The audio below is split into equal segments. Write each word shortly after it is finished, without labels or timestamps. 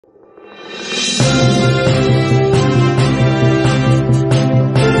Just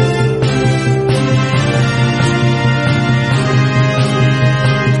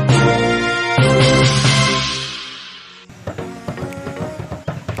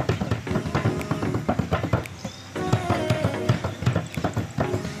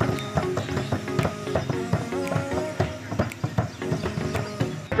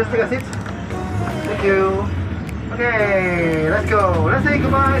take a seat. Thank you. Okay, let's go. Let's say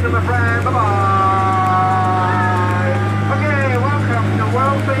goodbye to my friend. Bye-bye. Okay, welcome to the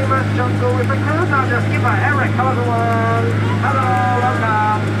world famous jungle with a cruise. Now just give my Eric. Hello everyone. Hello,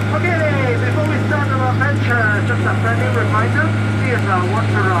 welcome. Okay, before we start our adventure, just a friendly reminder. Here's our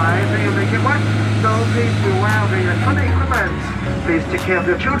water ride, so you make it wet. So please beware of the electronic equipment. Please take care of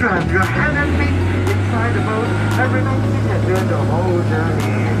your children, your hands and feet inside the boat, and remain seated during the whole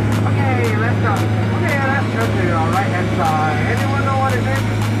journey. Okay, let's go. Okay, let's turn to your right hand side. Anyone know what it is?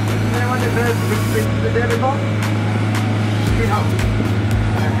 Anyone has been there before? Tree house.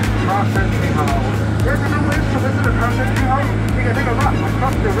 Cross tree house. There's no way to visit the cross tree house. You can take a run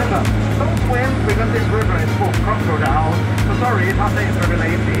across the river. Don't swim because this river is full of crocodiles. So sorry, Papa is very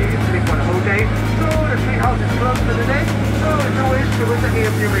lazy. Sleep for the whole day. So the tree house is closed for the day. So if you wish to visit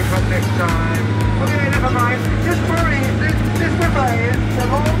here, you may come next time. Okay, never mind. This river is the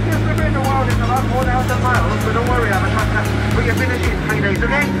longest river in the world. It's about 4,000 miles. So don't worry, I'm a shortcut. We can finish it in 3 days,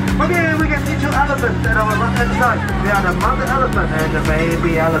 okay? Okay, we can see 2 elephants at our left-hand side. They are the mother elephant and the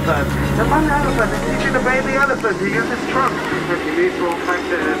baby elephant. The mother elephant is teaching the baby elephant to use his trunk and to use for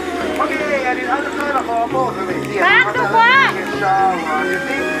practice. Okay, and the other side of our boat, we may see a mother elephant taking a shower. You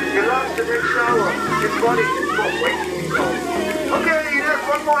see, he loves to take shower. His body is full waiting cold. Okay, there's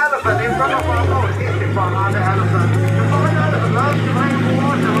one more elephant in front of our boat. Here's the father elephant. The father elephant loves to play in the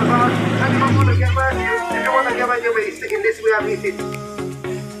water with us. And if you want to get wet, if you want to get wet, you may sit in this way and eat it.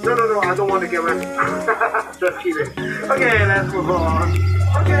 No, I don't want to get wet. Just kidding. Okay, let's move on.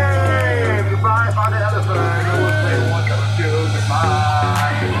 Okay, goodbye, father elephant. I will play water with you.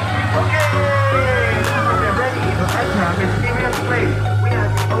 Goodbye. Okay, we're ready to enter a mysterious place. We are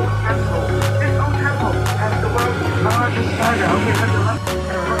the old temple. This old temple has the world's largest spider. Okay, let's go.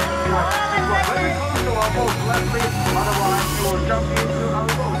 Very close to our boat, Leslie. Otherwise, you will jump into our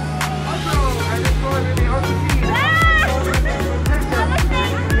boat. Also, I destroy the ocean.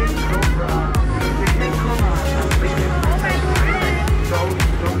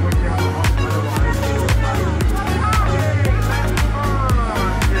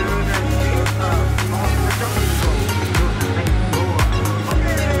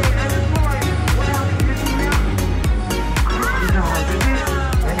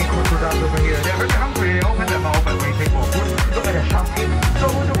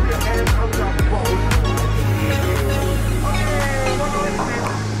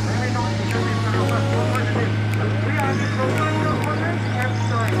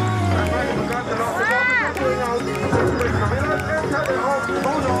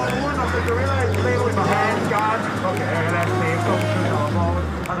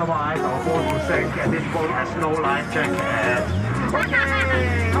 Otherwise, our boat will sink, and this boat has no life jacket.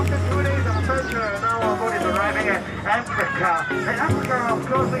 Okay, after 2 days of adventure, now our boat is arriving at Africa. In Africa, of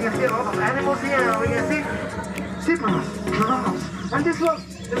course, we can see a lot of animals here. We can see zebras, giraffes, and this one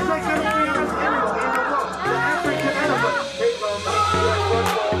is the second biggest animal in the world, the African elephant.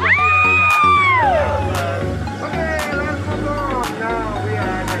 Okay, let's move on. Now we are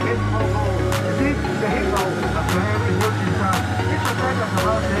at the hippo. You see, the hippo, a very good design.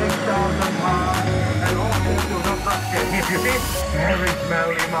 About 6,000 pounds and almost will not basket. You see, very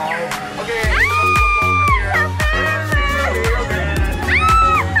smelly mouth. Okay,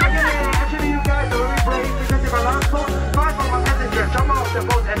 actually you guys are very brave because if I last boat, 5 of my passengers jump off the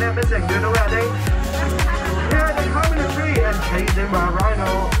boat and they're missing. Do you know where they? Yeah, they climb in the tree and chasing my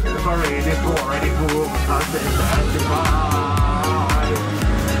rhino. Sorry, this boat already full. This is the territory.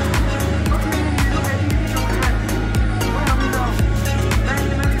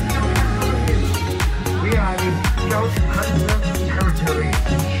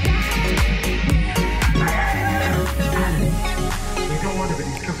 We don't want to be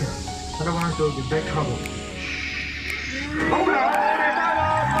disturbed, otherwise we'll be in big trouble.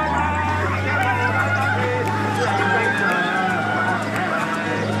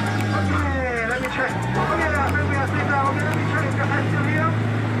 Okay, let me check. Okay, I think we are safe now. Okay, let me check. Is your hand still here?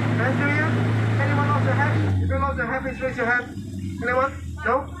 Hand still here? Anyone lost their hand? If you lost your hand, please raise your hand. Anyone?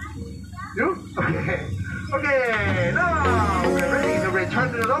 No? You? Okay. Okay, now we're ready to return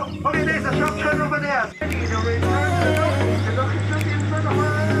to the door. Okay, there's a sharp turn over there. Ready to return to the door. The door is just in front of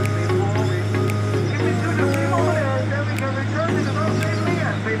us. If we do the same over there, then we can return to the door safely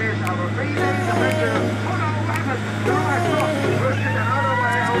and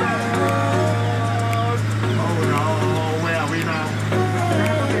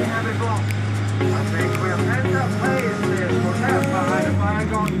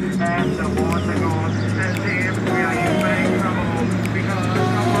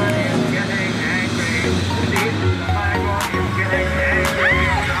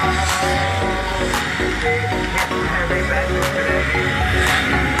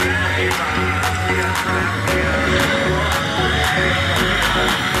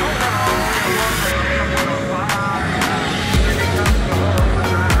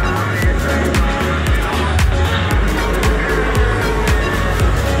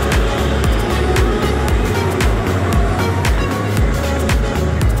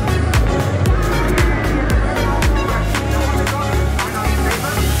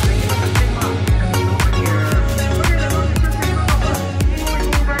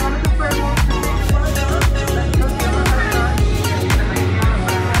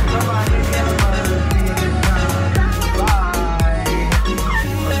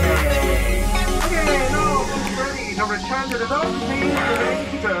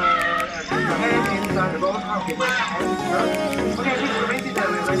inside the boat. Okay, my hands first. Okay, please remain seated.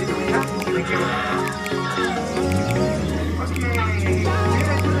 We're ready to recap. Thank you. Okay, see you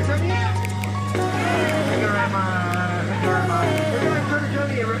guys for the journey. Thank you very much. Thank you very much. We're going through the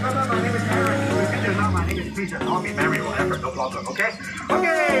journey. Remember, my name is Eric. Repeat it now. My name is Peter. Call me Mary, whatever. No problem. Okay.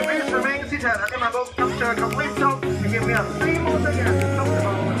 Okay, please remain seated until my boat comes to a complete stop. And give me a 3 more seconds to stop the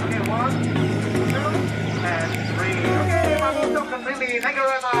boat. Okay, 1, 2, and 3. Okay, my boat stopped completely. Thank you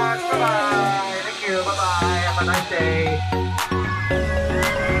very much. Bye bye. Thank you. Bye bye. Have a nice day.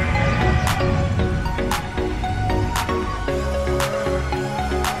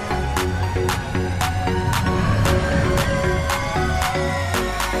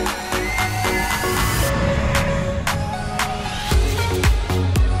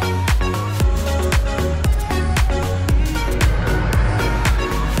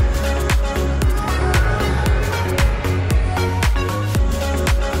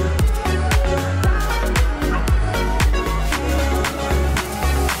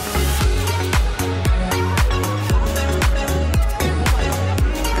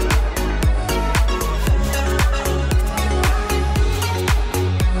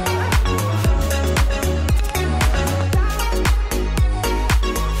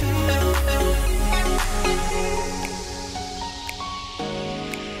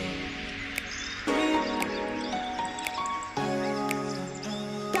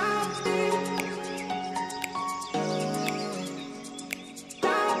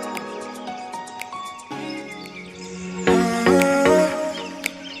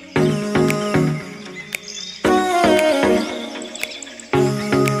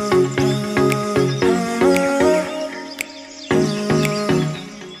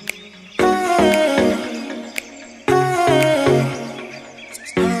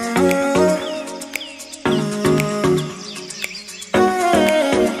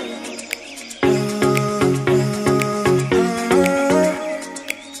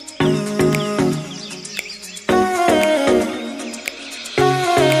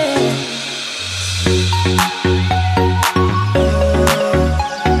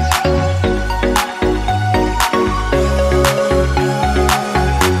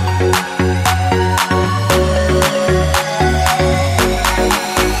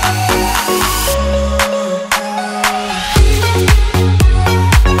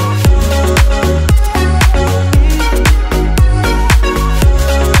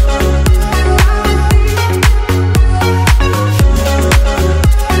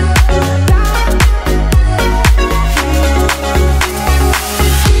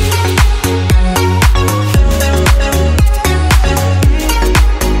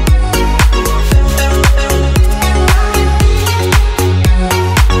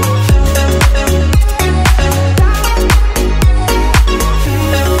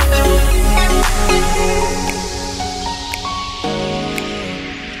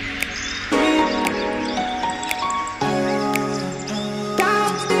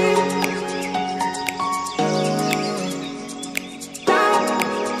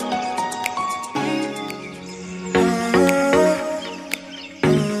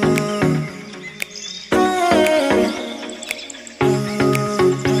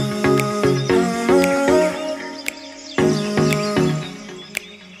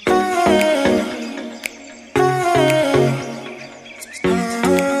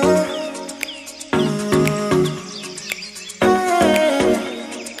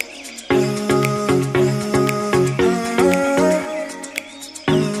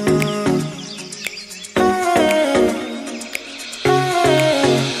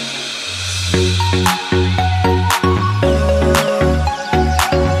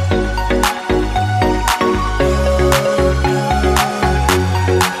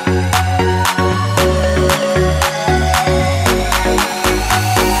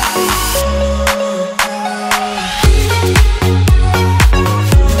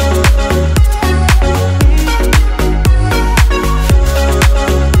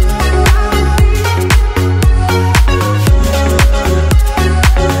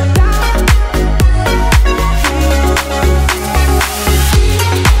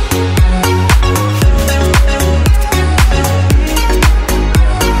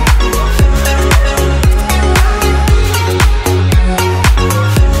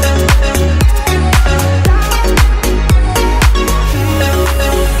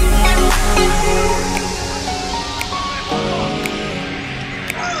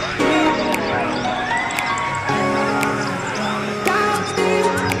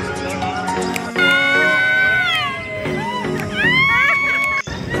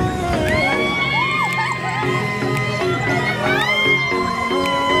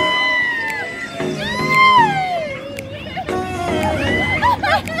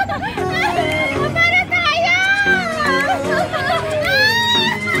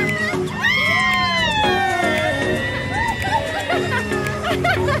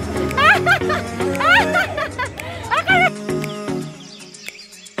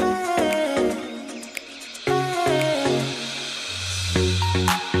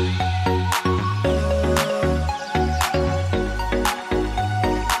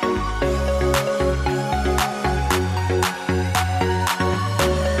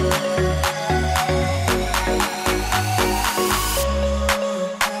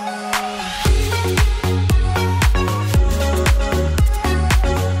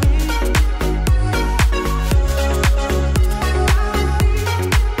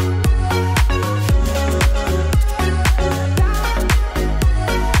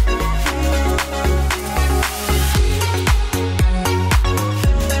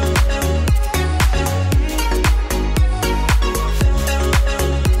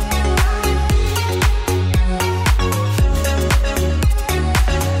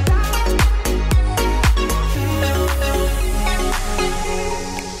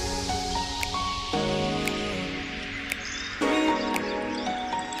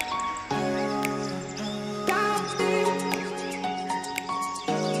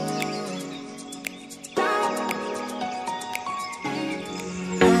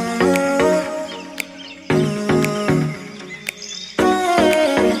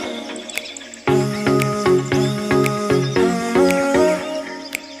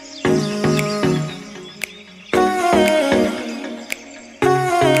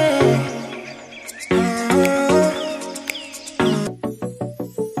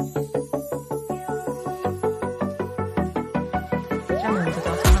 这样我们就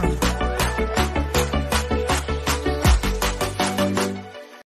到。